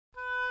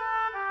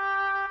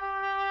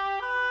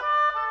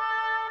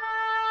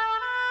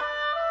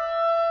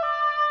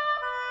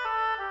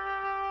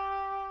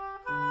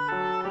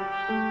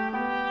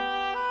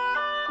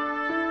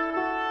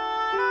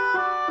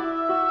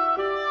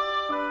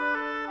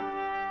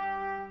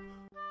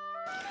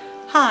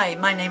Hi,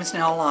 my name is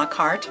Nell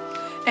Lockhart,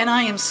 and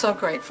I am so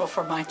grateful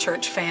for my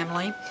church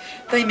family.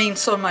 They mean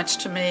so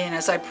much to me, and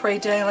as I pray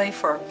daily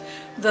for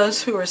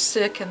those who are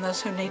sick and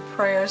those who need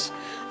prayers,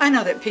 I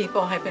know that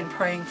people have been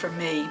praying for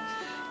me,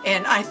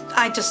 and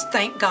I just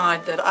thank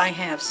God that I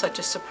have such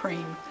a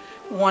supreme,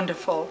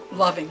 wonderful,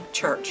 loving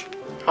church.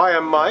 Hi,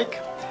 I'm Mike,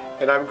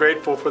 and I'm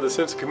grateful for the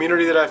sense of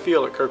community that I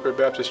feel at Kirkwood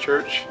Baptist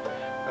Church.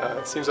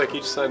 It seems like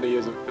each Sunday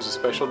is a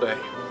special day.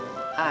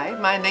 Hi,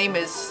 my name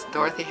is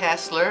Dorothy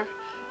Hassler,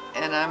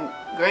 and I'm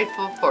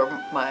grateful for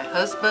my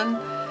husband,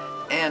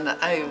 and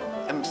I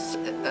am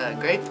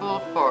grateful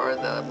for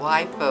the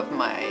wife of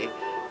my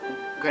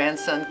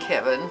grandson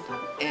Kevin.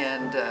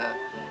 And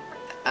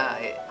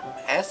I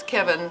asked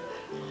Kevin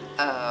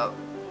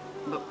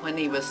when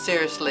he was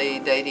seriously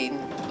dating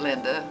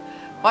Linda,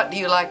 "What do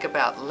you like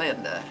about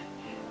Linda?"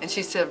 And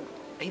she said,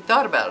 he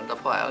thought about it a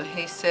while, and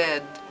he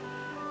said,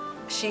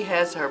 "She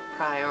has her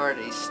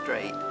priorities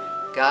straight.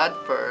 God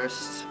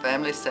first,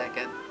 family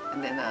second,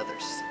 and then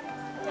others."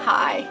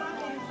 Hi,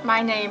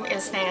 my name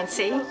is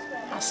Nancy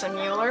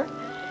Mueller.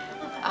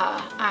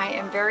 I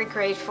am very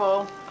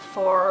grateful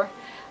for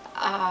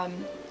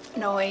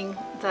knowing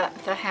the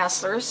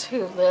Hasslers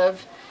who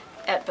live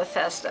at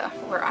Bethesda,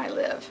 where I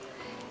live.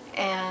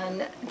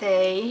 And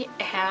they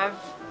have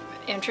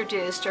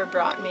introduced or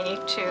brought me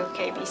to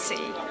KBC.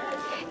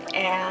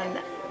 And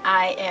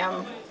I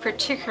am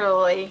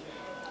particularly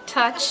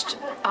touched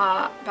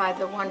by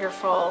the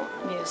wonderful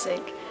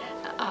music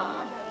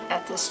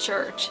at this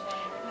church.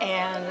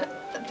 And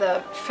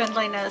the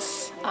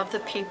friendliness of the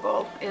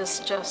people is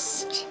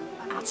just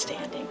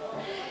outstanding.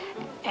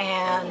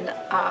 And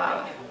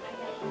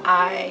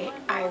I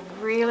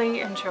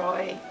really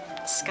enjoy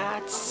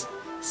Scott's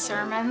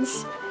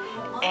sermons,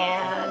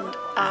 and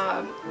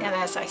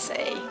as I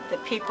say, the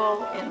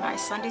people in my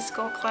Sunday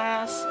school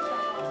class,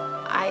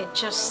 I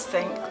just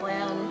think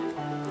Glenn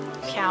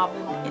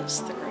Calvin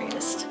is the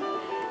greatest.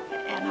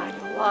 And I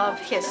love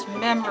his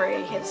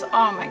memory,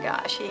 oh my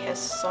gosh, he has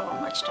so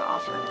much to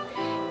offer.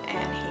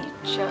 And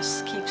he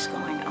just keeps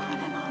going on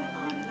and on and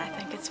on, and I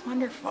think it's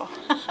wonderful.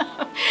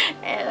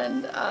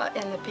 And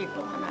the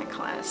people in my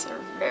class are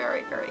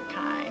very, very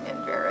kind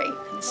and very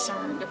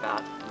concerned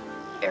about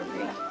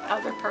every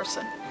other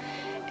person.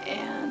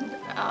 And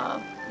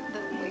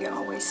we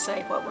always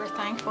say what we're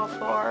thankful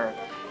for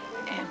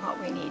and what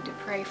we need to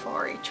pray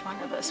for, each one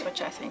of us,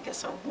 which I think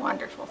is a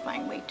wonderful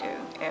thing we do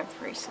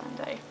every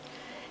Sunday.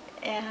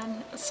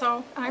 And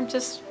so I'm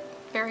just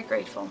very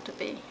grateful to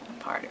be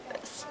a part of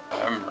this.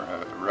 I'm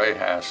Ray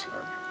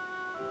Hassler,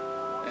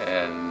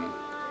 and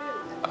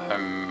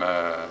I'm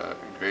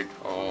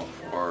grateful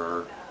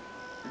for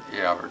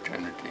the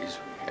opportunities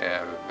we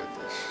have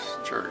at this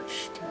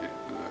church to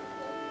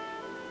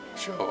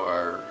show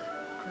our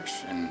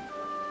Christian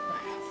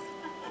faith.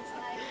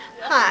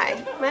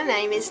 Hi, my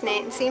name is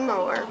Nancy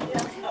Moore,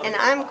 and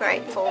I'm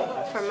grateful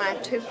for my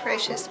two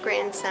precious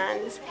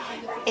grandsons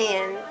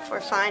and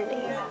for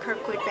finding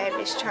Kirkwood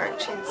Baptist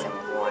Church and some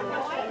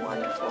wonderful,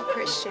 wonderful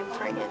Christian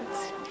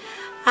friends.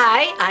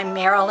 Hi, I'm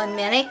Marilyn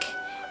Minnick,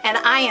 and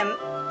I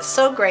am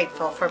so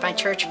grateful for my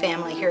church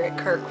family here at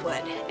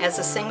Kirkwood. As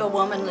a single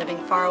woman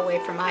living far away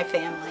from my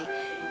family,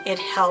 it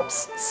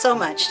helps so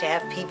much to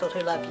have people who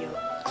love you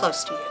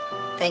close to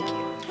you. Thank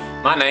you.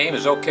 My name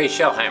is O.K.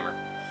 Shellhammer.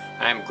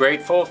 I am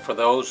grateful for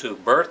those who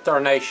birthed our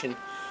nation,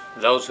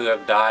 those who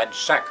have died,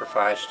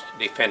 sacrificed,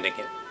 defending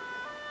it.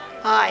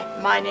 Hi,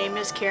 my name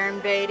is Karen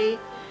Beatty.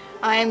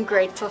 I am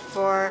grateful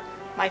for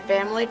my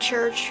family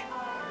church,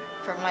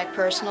 for my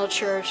personal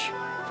church,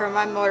 for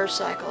my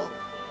motorcycle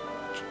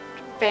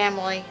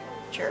family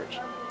church.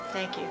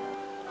 Thank you.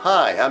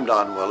 Hi, I'm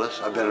Don Willis.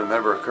 I've been a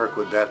member of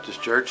Kirkwood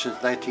Baptist Church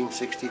since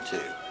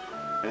 1962.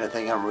 And the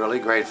thing I'm really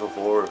grateful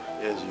for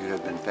is you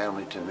have been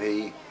family to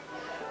me,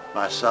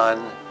 my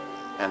son,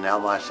 and now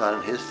my son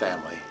and his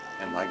family,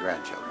 and my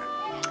grandchildren.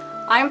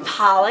 I'm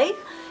Polly,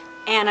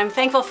 and I'm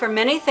thankful for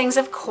many things,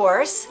 of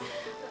course.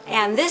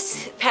 And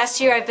this past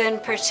year I've been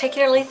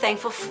particularly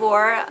thankful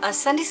for a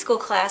Sunday school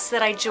class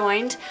that I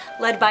joined,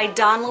 led by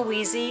Don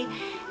Louisi.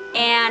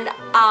 And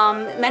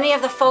many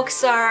of the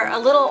folks are a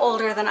little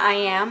older than I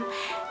am.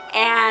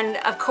 And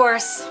of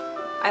course,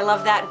 I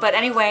love that. But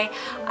anyway,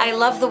 I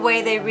love the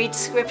way they read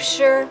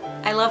scripture.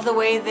 I love the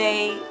way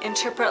they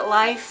interpret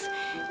life.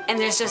 And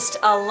there's just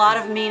a lot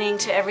of meaning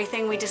to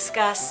everything we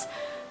discuss.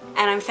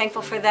 And I'm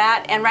thankful for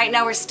that. And right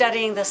now we're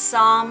studying the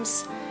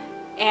Psalms.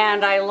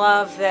 And I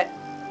love that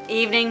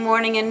evening,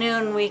 morning, and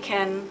noon we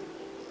can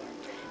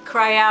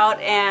cry out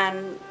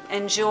and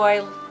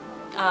enjoy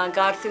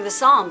God through the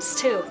Psalms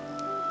too.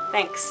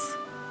 Thanks.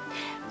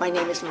 My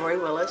name is Lori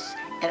Willis,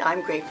 and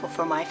I'm grateful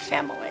for my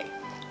family.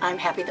 I'm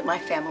happy that my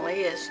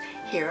family is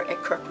here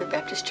at Kirkwood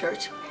Baptist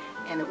Church,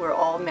 and that we're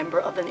all a member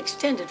of an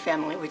extended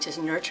family which has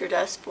nurtured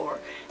us for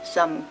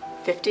some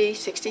 50,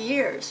 60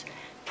 years.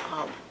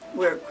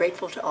 We're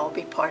grateful to all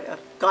be part of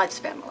God's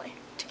family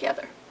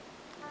together.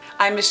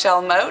 I'm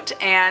Michelle Moat,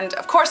 and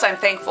of course I'm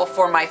thankful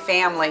for my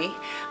family,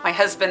 my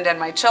husband and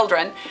my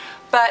children,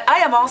 but I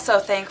am also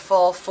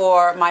thankful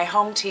for my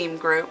home team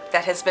group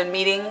that has been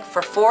meeting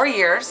for 4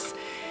 years,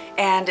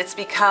 and it's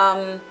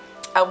become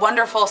a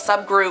wonderful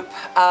subgroup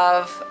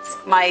of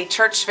my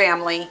church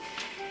family,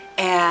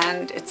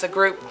 and it's a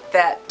group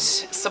that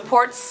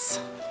supports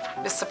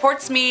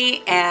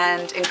me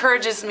and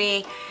encourages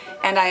me,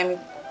 and I'm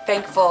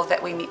thankful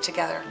that we meet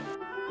together.